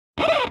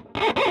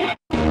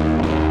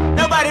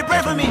Somebody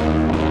pray for me.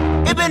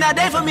 It been that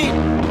day for me.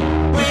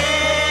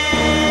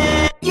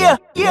 Yeah,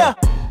 yeah.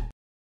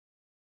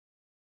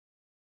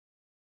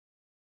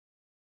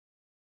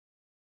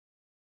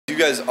 You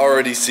guys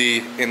already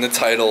see in the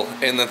title,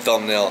 in the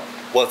thumbnail,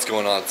 what's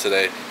going on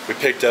today. We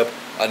picked up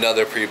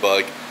another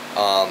Prebug.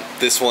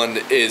 This one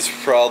is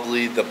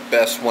probably the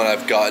best one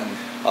I've gotten.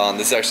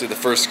 This is actually the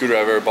first scooter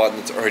I've ever bought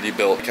that's already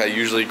built. Like I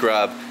usually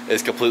grab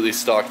is completely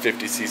stock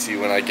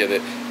 50cc when I get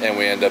it, and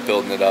we end up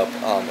building it up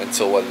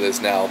until what it is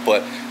now.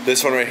 But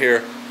this one right here,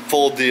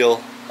 full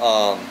deal,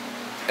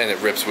 and it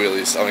rips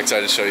wheelies. I'm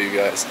excited to show you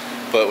guys.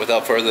 But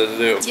without further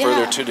ado,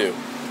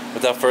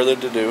 without further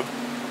ado,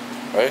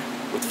 right?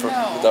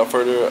 Without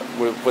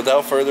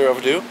further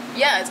ado.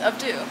 Yeah, it's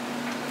ado.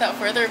 Without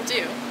further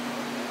ado.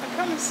 I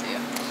promise you.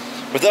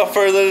 Without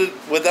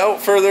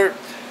further.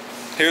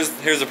 Here's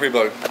the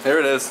Prebug. There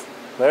it is.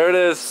 There it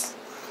is.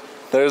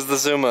 There's the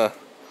Zuma.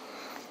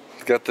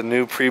 Got the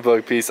new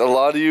Prebug piece. A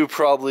lot of you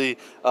probably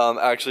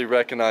actually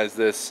recognize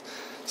this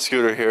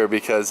scooter here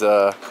because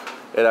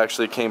it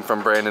actually came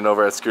from Brandon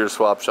over at Scooter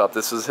Swap Shop.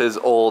 This was his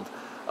old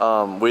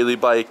wheelie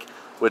bike,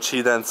 which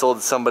he then sold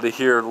to somebody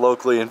here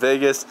locally in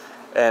Vegas,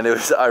 and it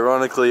was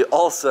ironically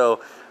also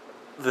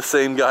the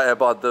same guy I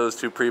bought those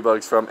two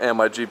Prebugs from and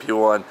my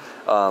GP1.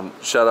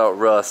 Shout out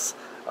Russ.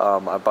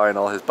 I'm buying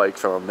all his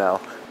bikes from him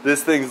now.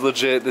 This thing's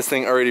legit. This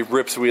thing already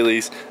rips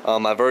wheelies.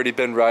 I've already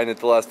been riding it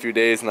the last few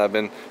days, and I've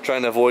been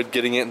trying to avoid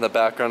getting it in the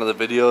background of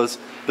the videos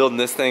building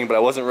this thing, but I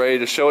wasn't ready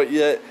to show it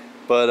yet.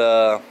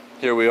 But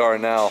here we are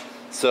now.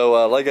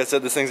 So like I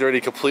said, this thing's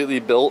already completely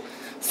built,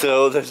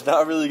 so there's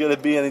not really going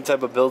to be any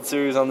type of build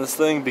series on this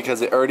thing because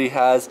it already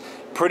has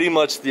pretty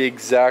much the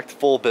exact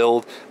full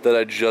build that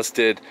I just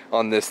did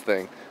on this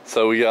thing.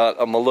 So we got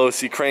a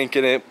Melosi crank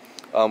in it,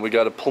 we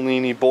got a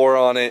Polini bore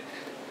on it,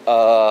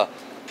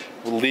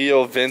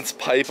 Leo Vince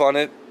pipe on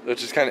it,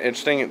 which is kind of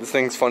interesting. This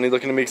thing's funny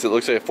looking to me because it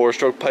looks like a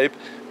 4-stroke pipe,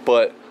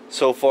 but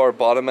so far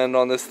bottom end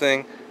on this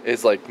thing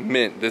is like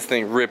mint. This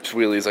thing rips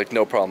wheelies like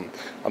no problem.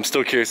 I'm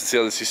still curious to see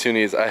how this Yasuni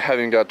is. I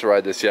haven't got to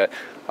ride this yet.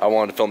 I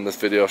wanted to film this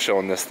video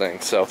showing this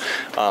thing. So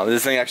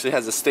this thing actually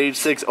has a stage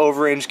 6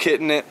 overrange kit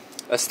in it,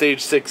 a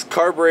stage 6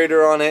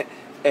 carburetor on it,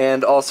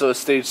 and also a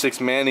stage 6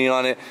 Manny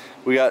on it.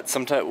 We got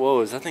some type, whoa,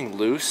 is that thing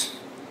loose?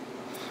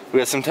 We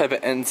got some type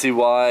of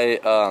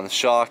NCY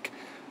shock.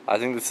 I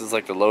think this is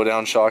like the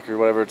lowdown shock or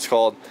whatever it's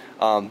called.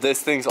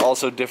 This thing's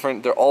also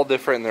different. They're all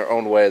different in their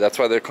own way. That's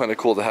why they're kind of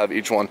cool to have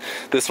each one.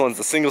 This one's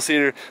the single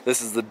seater.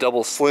 This is the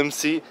double slim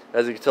seat.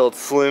 As you can tell, it's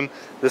slim.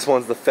 This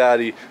one's the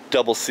fatty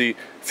double seat.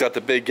 It's got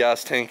the big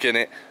gas tank in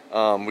it.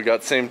 We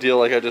got the same deal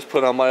like I just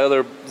put on my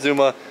other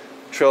Zuma.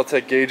 Trail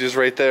Tech gauges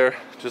right there,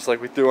 just like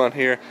we threw on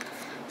here.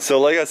 So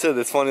like I said,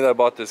 it's funny that I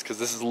bought this because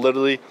this is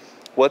literally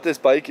what this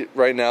bike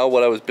right now,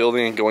 what I was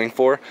building and going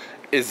for,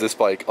 is this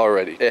bike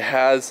already. It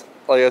has,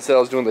 like I said, I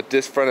was doing the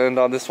disc front end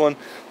on this one.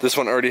 This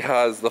one already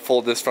has the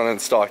full disc front end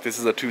stock. This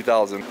is a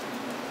 2000.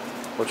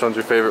 Which one's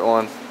your favorite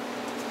one? The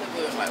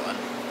blue and white one.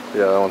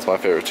 Yeah, that one's my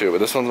favorite too, but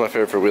this one's my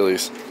favorite for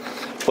wheelies.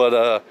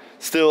 But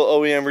still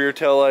OEM rear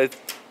tail light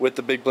with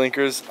the big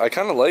blinkers. I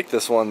kind of like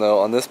this one though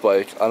on this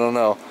bike. I don't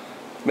know.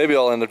 Maybe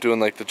I'll end up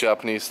doing like the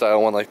Japanese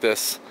style one like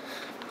this.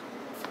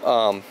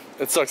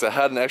 It sucks. I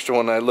had an extra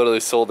one and I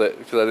literally sold it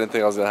because I didn't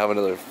think I was going to have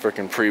another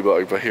freaking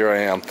Prebug, but here I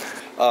am.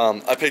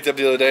 I picked up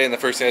the other day and the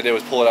first thing I did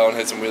was pull it out and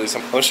hit some wheelies.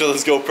 I'm going to show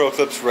those GoPro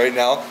clips right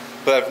now,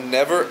 but I've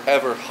never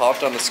ever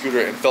hopped on a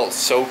scooter and felt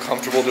so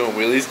comfortable doing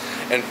wheelies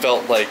and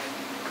felt like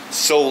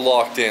so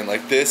locked in.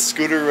 Like this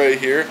scooter right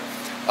here,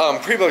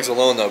 Prebugs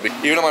alone though,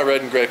 even on my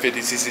red and gray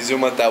 50cc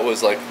Zuma, that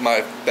was like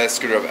my best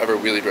scooter I've ever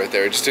wheelied right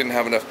there. It just didn't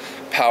have enough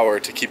power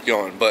to keep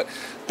going, but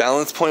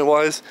balance point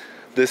wise,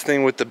 this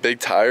thing with the big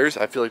tires,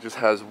 I feel like this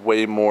has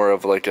way more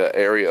of like an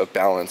area of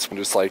balance.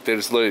 Just like they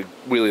just literally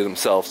wheelie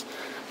themselves.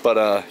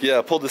 But yeah,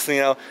 I pulled this thing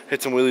out,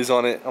 hit some wheelies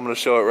on it. I'm gonna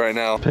show it right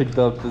now. Picked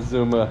up the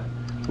Zuma.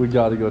 We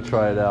gotta go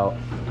try it out.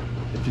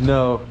 If you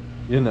know,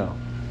 you know.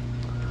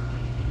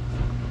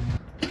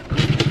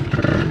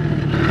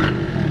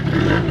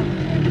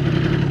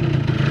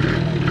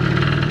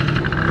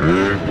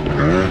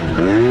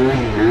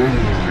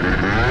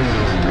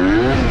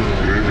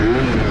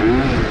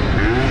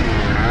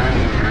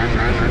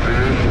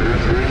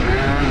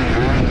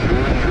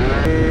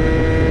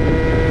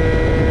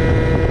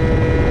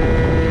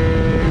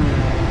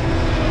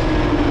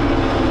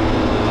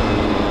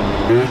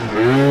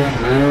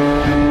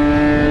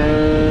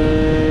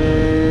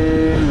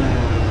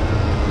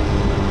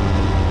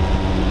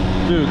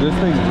 Dude, this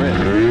thing's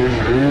ripped.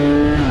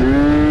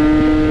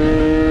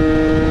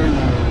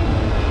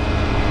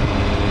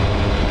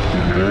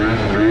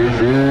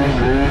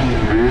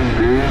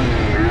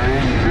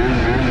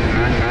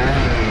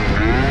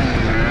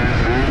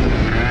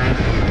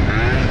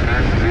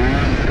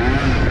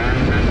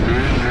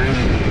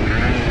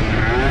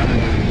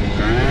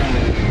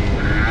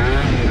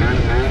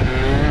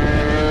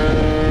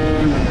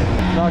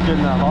 Not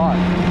getting that hot.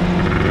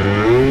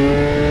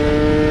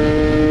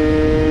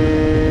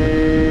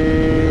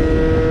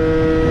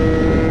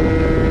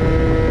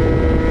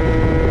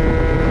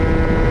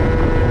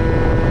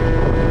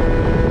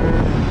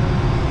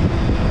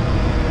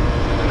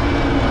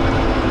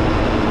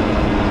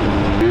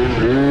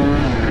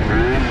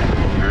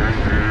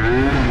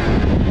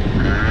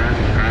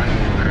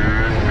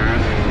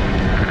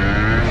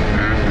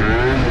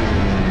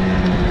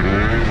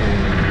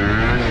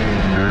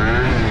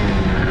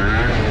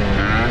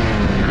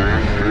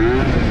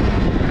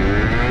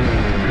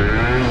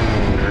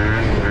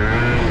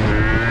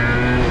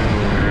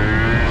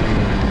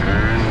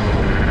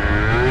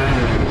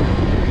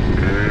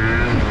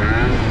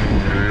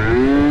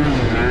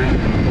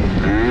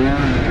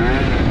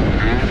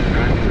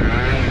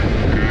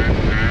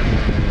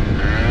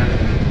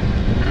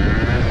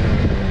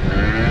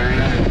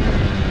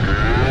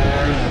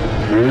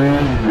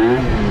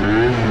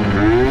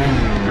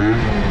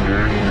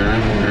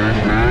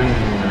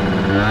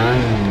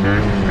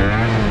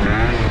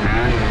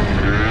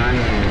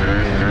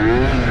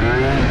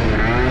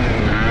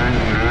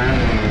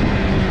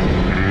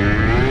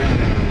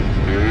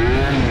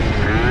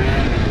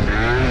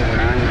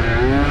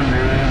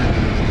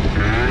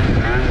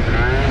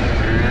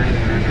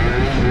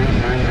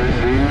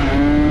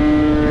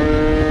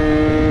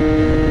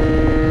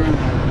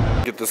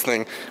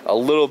 a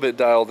little bit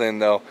dialed in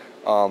though.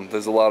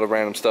 There's a lot of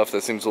random stuff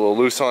that seems a little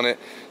loose on it.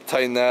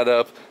 Tighten that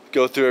up,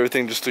 go through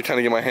everything just to kind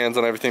of get my hands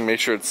on everything, make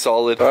sure it's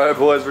solid. All right,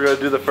 boys, we're gonna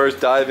do the first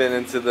dive in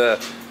into the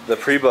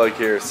Prebug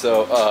here.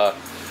 So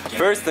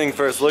first thing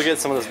first, look at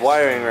some of this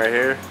wiring right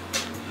here.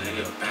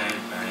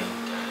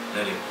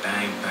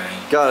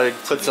 Gotta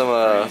put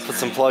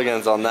some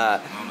plug-ins on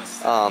that.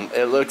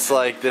 It looks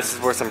like this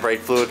is where some brake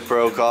fluid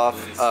broke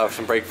off.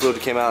 Some brake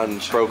fluid came out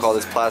and broke all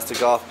this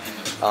plastic off.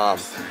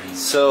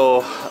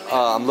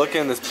 I'm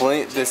looking at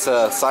this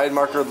side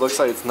marker. Looks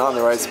like it's not in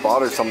the right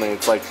spot or something.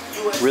 It's like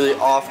really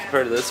off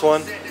compared to this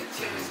one.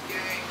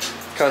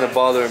 Kind of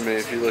bothering me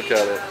if you look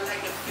at it.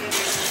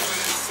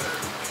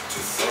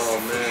 Oh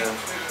man.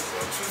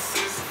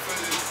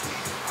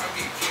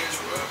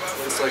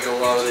 Looks like a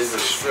lot of these are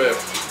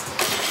stripped.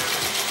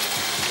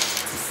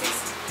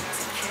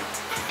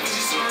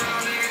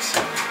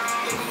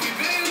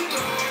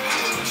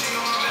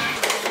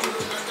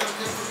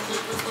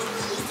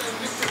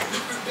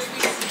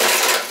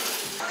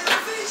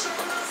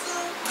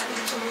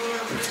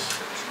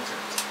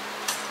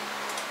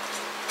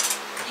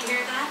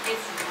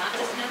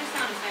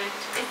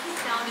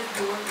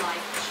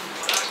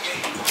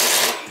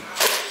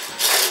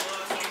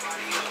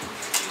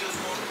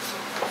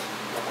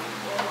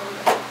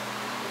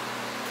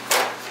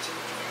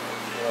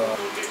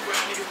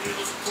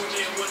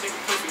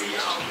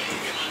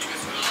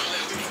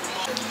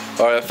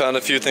 Alright, I found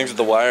a few things with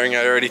the wiring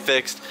I already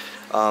fixed.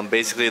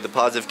 Basically the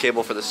positive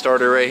cable for the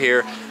starter right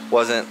here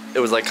it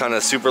was like kind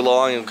of super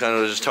long and kind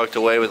of just tucked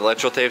away with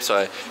electrical tape, so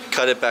I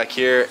cut it back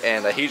here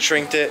and I heat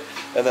shrinked it,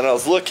 and then I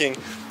was looking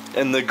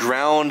and the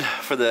ground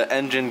for the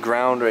engine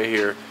ground right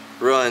here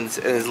runs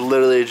and is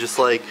literally just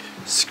like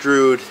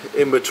screwed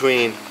in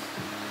between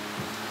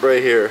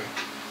right here.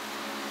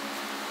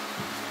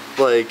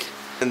 Like,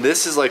 and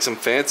this is like some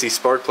fancy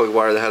spark plug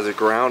wire that has a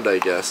ground, I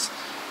guess.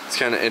 It's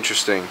kind of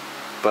interesting.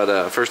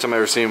 But first time I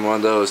ever seen one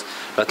of those.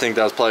 I think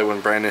that was probably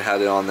when Brandon had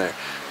it on there.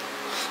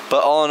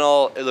 But all in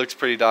all, it looks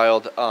pretty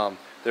dialed.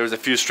 There was a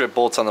few strip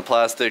bolts on the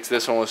plastics.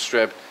 This one was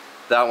stripped.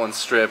 That one's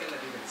stripped.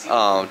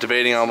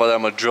 Debating on whether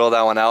I'm gonna drill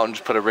that one out and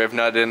just put a riv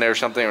nut in there or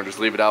something, or just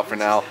leave it out for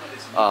now.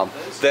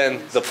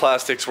 Then the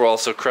plastics were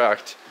also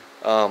cracked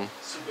right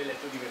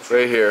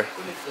here.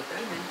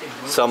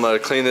 So I'm gonna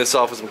clean this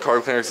off with some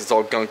carb cleaners. It's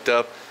all gunked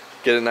up.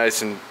 Get it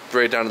nice and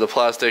right down to the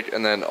plastic,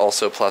 and then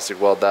also plastic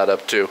weld that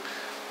up too.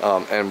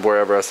 And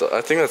wherever else,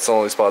 I think that's the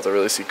only spots I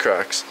really see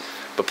cracks.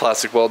 But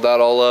plastic weld that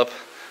all up,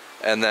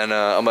 and then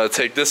I'm gonna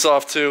take this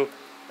off too,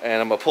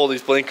 and I'm gonna pull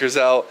these blinkers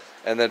out,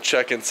 and then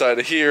check inside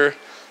of here,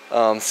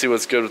 see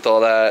what's good with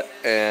all that.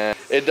 And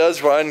it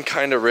does run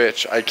kind of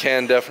rich. I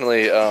can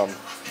definitely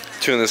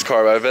tune this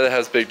car, but I bet it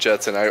has big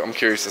jets in it. I'm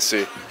curious to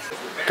see.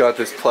 Got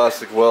this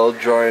plastic weld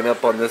drying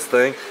up on this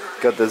thing.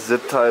 Got the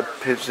zip tie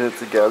pinching it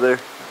together,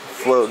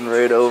 floating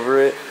right over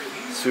it.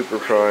 Super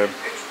prime.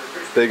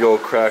 Big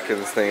old crack in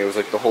this thing. It was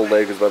like the whole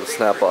leg was about to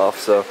snap off,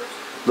 so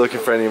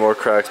looking for any more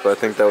cracks, but I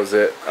think that was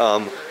it.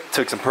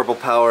 Took some purple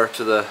power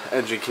to the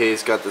engine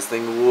case, got this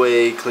thing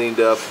way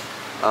cleaned up.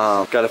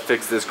 Got to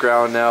fix this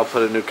ground now,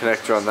 put a new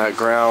connector on that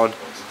ground.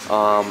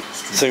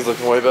 This thing's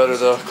looking way better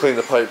though. Clean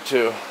the pipe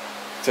too.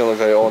 It's gonna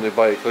look like an all new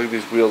bike. Look at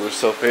these wheels, are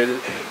so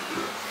faded.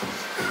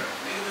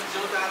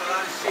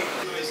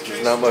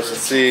 There's not much to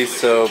see,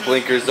 so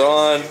blinkers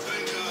on.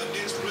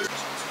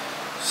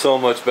 So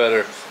much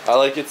better. I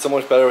like it so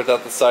much better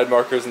without the side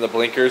markers and the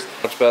blinkers.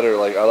 Much better.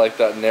 Like, I like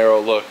that narrow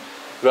look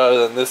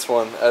rather than this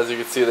one. As you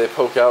can see, they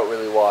poke out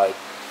really wide.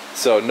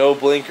 So no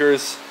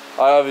blinkers.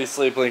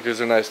 Obviously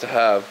blinkers are nice to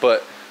have,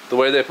 but the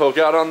way they poke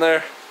out on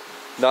there,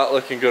 not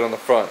looking good on the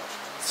front.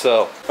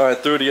 So alright,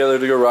 threw it together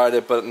to go ride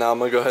it, but now I'm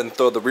gonna go ahead and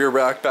throw the rear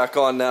rack back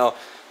on now,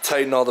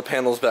 tighten all the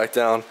panels back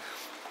down.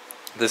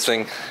 This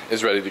thing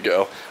is ready to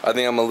go. I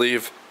think I'm gonna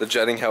leave the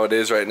jetting how it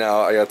is right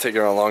now. I gotta take it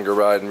on a longer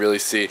ride and really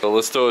see. So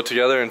let's throw it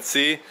together and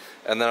see.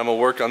 And then I'm gonna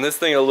work on this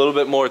thing a little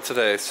bit more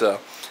today. So I'm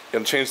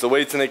gonna change the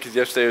weights in it because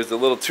yesterday was a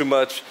little too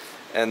much,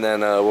 and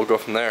then we'll go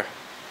from there.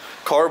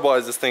 Carb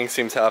wise, this thing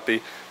seems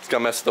happy. It's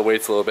gonna mess with the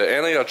weights a little bit,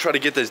 and I gotta try to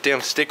get this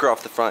damn sticker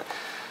off the front.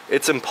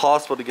 It's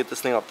impossible to get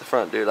this thing off the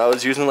front, dude. I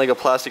was using like a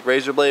plastic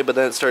razor blade, but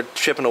then it started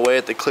chipping away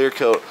at the clear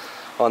coat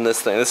on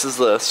this thing. This is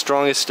the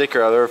strongest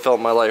sticker I've ever felt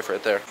in my life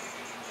right there.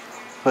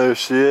 There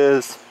she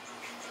is.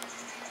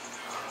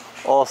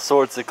 All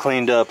sorts of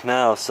cleaned up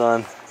now,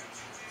 son.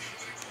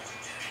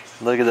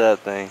 Look at that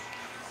thing.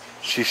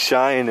 She's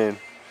shining.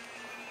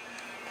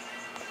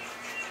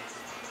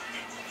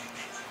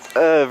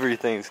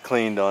 Everything's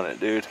cleaned on it,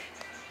 dude.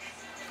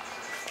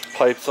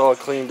 Pipes all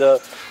cleaned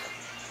up.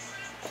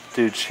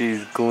 Dude,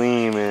 she's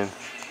gleaming.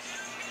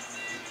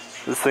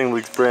 This thing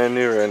looks brand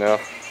new right now.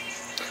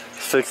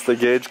 Fixed the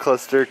gauge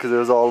cluster because it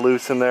was all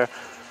loose in there.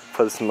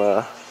 Put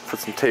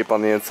some tape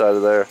on the inside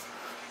of there.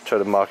 Try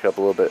to mock it up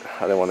a little bit.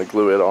 I didn't want to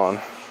glue it on.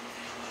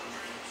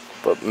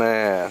 But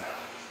man,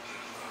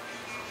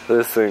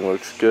 this thing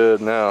looks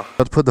good now.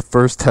 About to put the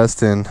first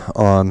test in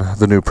on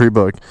the new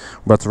Prebug.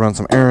 We're about to run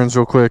some errands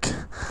real quick.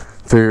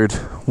 Figured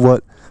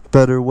what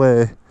better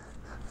way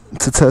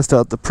to test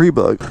out the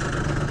Prebug.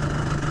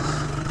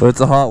 It's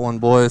a hot one,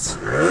 boys.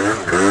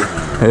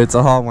 It's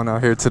a hot one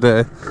out here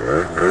today.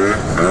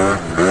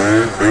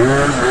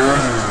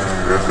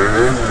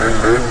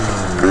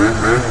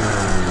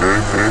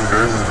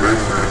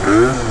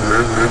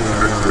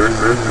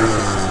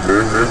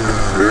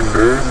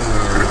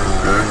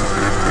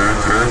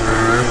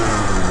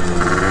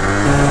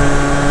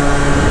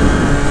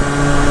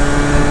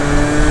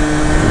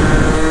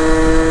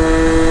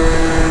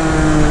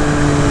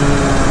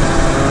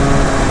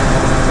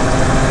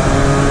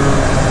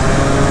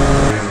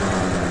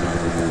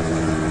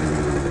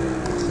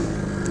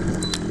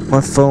 My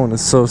phone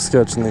is so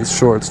sketch in these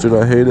shorts, dude.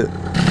 I hate it.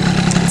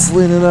 It's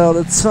leaning out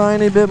a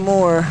tiny bit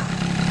more.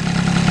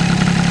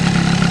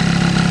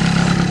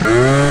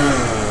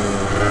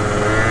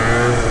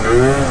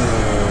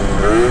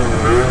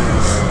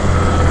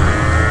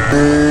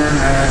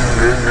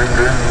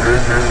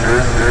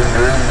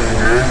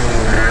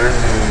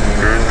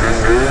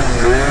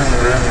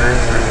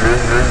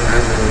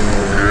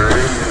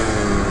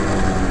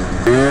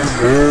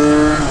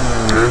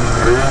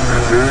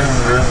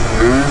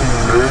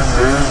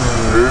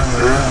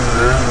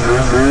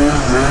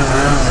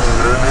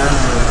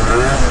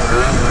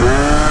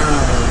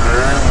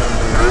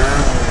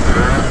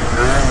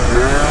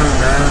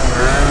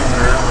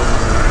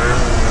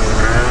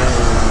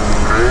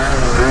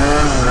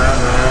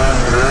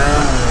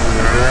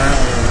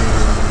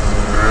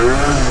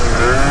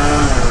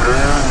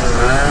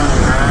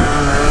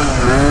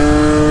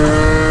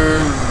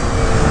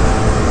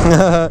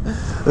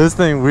 This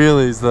thing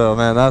wheelies though,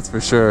 man, that's for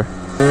sure.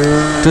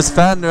 Just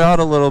fattened her out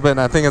a little bit,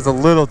 and I think it's a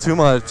little too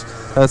much.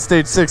 That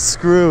stage 6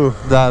 screw,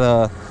 that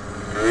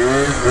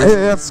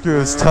AF screw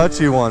is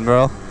touchy one,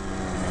 bro.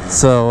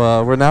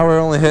 So we're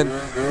only hitting,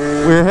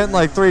 we were hitting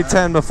like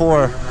 310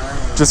 before,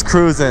 just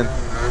cruising.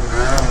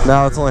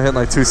 Now it's only hitting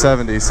like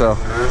 270, so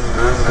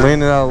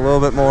leaning out a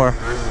little bit more.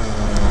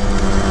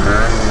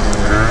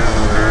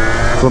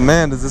 But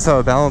man, does this have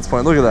a balance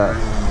point? Look at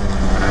that.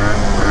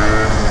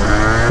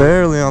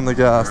 Barely on the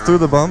gas, through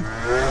the bump.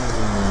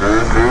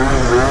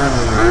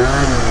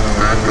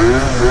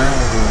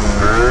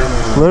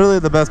 Literally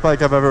the best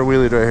bike I've ever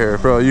wheelied right here,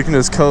 bro. You can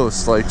just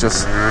coast, like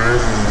just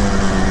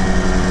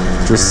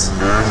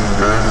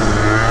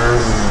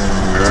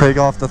take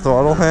off the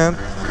throttle hand.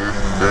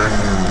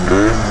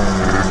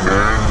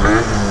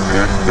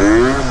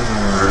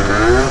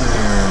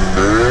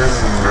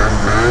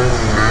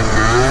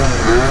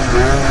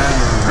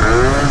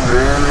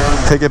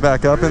 Take it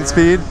back up in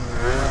speed.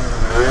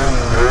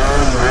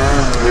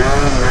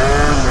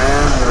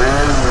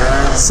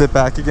 Sit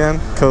back again,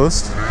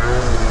 coast.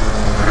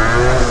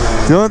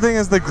 The only thing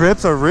is the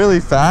grips are really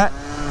fat.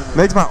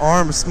 Makes my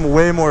arms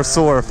way more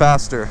sore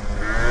faster.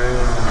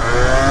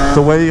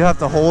 The way you have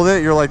to hold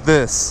it, you're like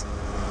this,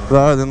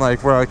 rather than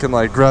like where I can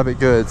like grab it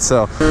good,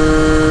 so.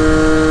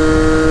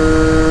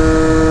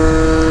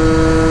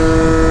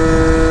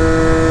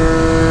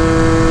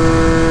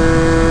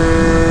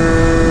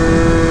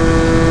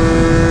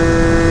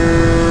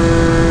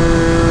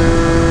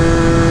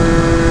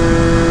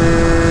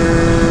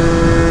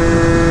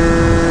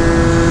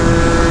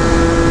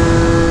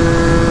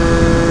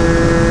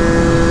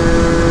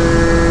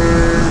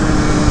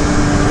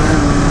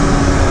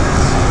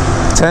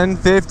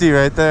 1050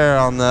 right there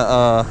on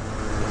the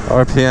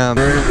RPM.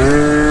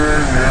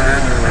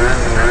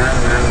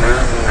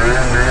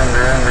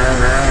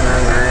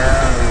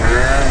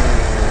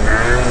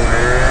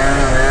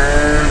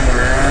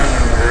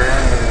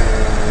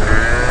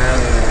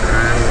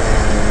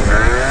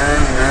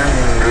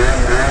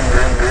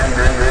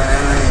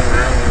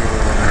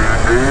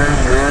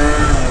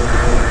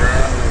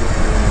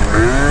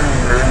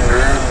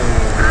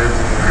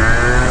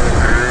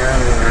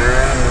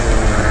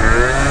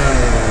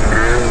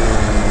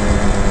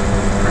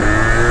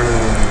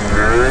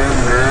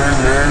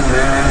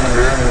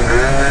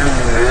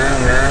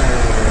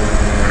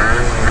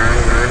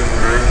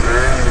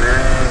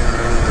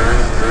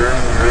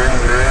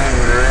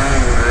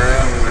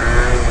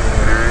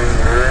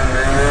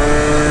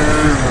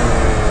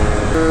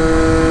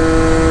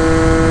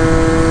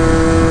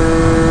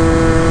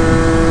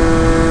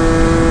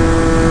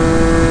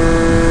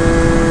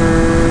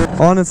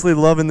 Honestly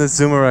loving this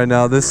Zuma right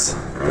now. This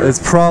is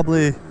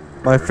probably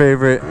my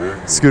favorite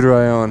scooter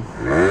I own.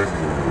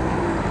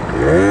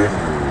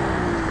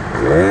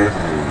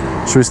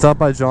 Should we stop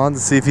by John to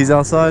see if he's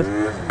outside?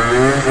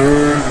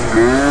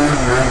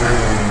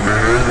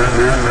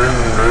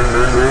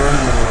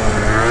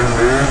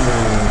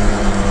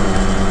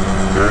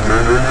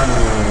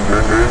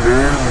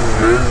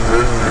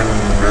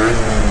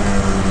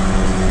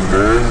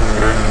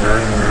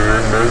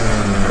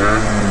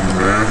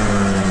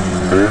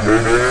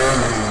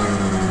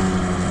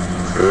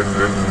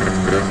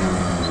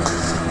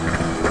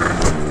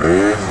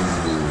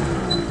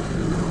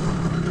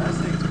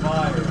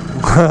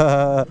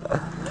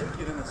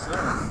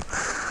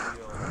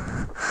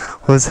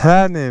 What's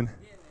happening?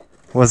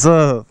 What's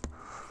up?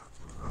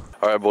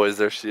 Alright boys,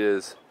 there she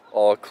is,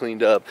 all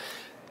cleaned up.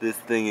 This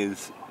thing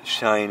is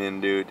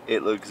shining, dude.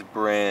 It looks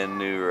brand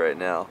new right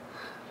now.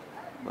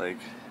 Like,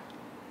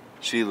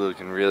 She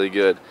looking really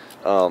good.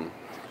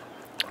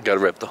 Gotta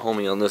rep the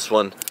homie on this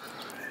one.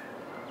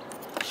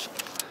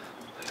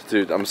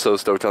 Dude, I'm so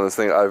stoked on this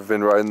thing. I've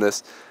been riding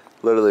this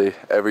literally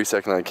every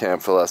second I can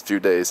for the last few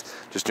days,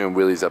 just doing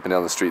wheelies up and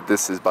down the street.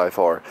 This is by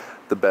far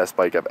the best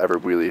bike I've ever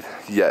wheelied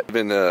yet.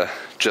 Even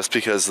just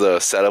because the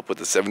setup with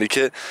the 70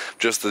 kit,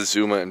 just the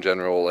Zuma in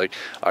general, like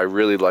I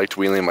really liked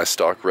wheeling my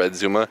stock red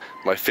Zuma,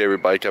 my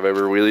favorite bike I've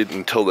ever wheelied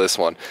until this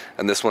one.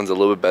 And this one's a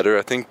little bit better,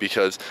 I think,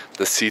 because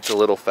the seat's a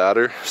little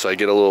fatter, so I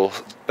get a little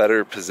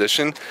better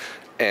position.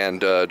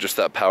 And just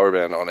that power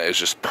band on it is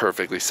just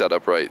perfectly set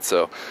up right.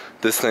 So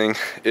this thing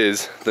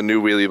is the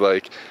new wheelie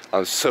bike.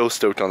 I'm so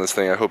stoked on this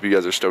thing. I hope you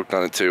guys are stoked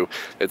on it too.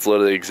 It's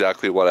literally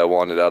exactly what I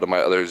wanted out of my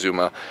other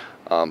Zuma.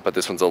 But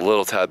this one's a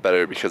little tad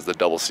better because of the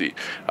double seat.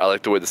 I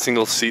like the way the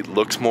single seat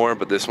looks more,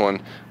 but this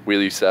one,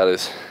 wheelie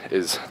status,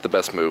 is the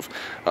best move.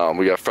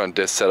 We got front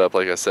disc set up,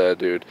 like I said,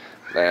 dude.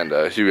 And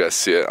you guys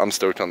see it. I'm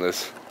stoked on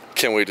this.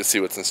 Can't wait to see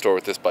what's in store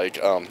with this bike.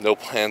 No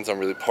plans on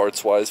really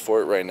parts-wise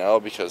for it right now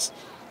because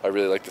I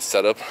really like the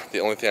setup. The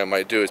only thing I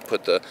might do is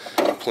put the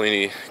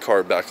Polini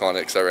carb back on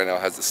it because right now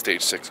it has the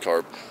stage 6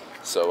 carb.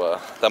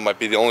 So that might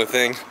be the only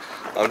thing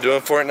I'm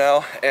doing for it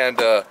now. And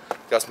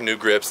got some new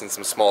grips and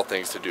some small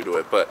things to do to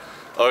it. But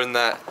other than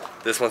that,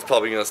 this one's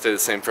probably gonna stay the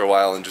same for a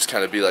while and just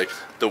kind of be like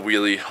the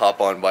wheelie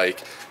hop-on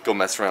bike, go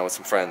mess around with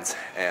some friends.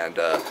 And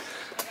I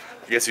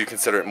guess you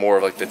consider it more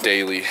of like the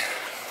daily,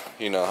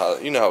 you know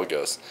how it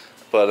goes.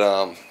 But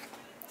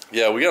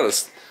yeah, we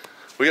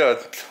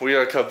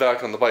gotta cut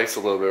back on the bikes a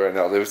little bit right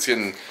now. There's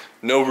getting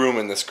no room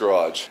in this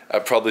garage.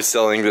 I'm probably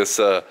selling this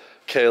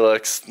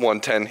KLX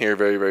 110 here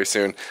very, very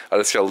soon. I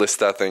just gotta list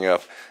that thing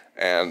up,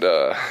 and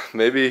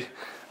maybe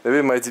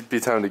it might be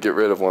time to get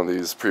rid of one of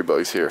these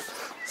Prebugs here.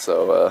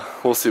 So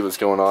we'll see what's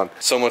going on.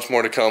 So much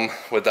more to come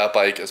with that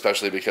bike,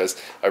 especially because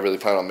I really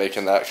plan on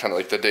making that kind of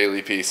like the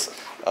daily piece.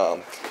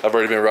 I've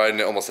already been riding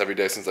it almost every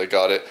day since I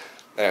got it,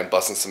 and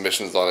busting some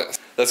missions on it.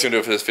 That's gonna do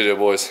it for this video,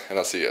 boys, and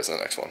I'll see you guys in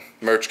the next one.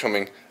 Merch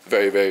coming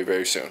very, very,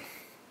 very soon.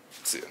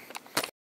 See ya.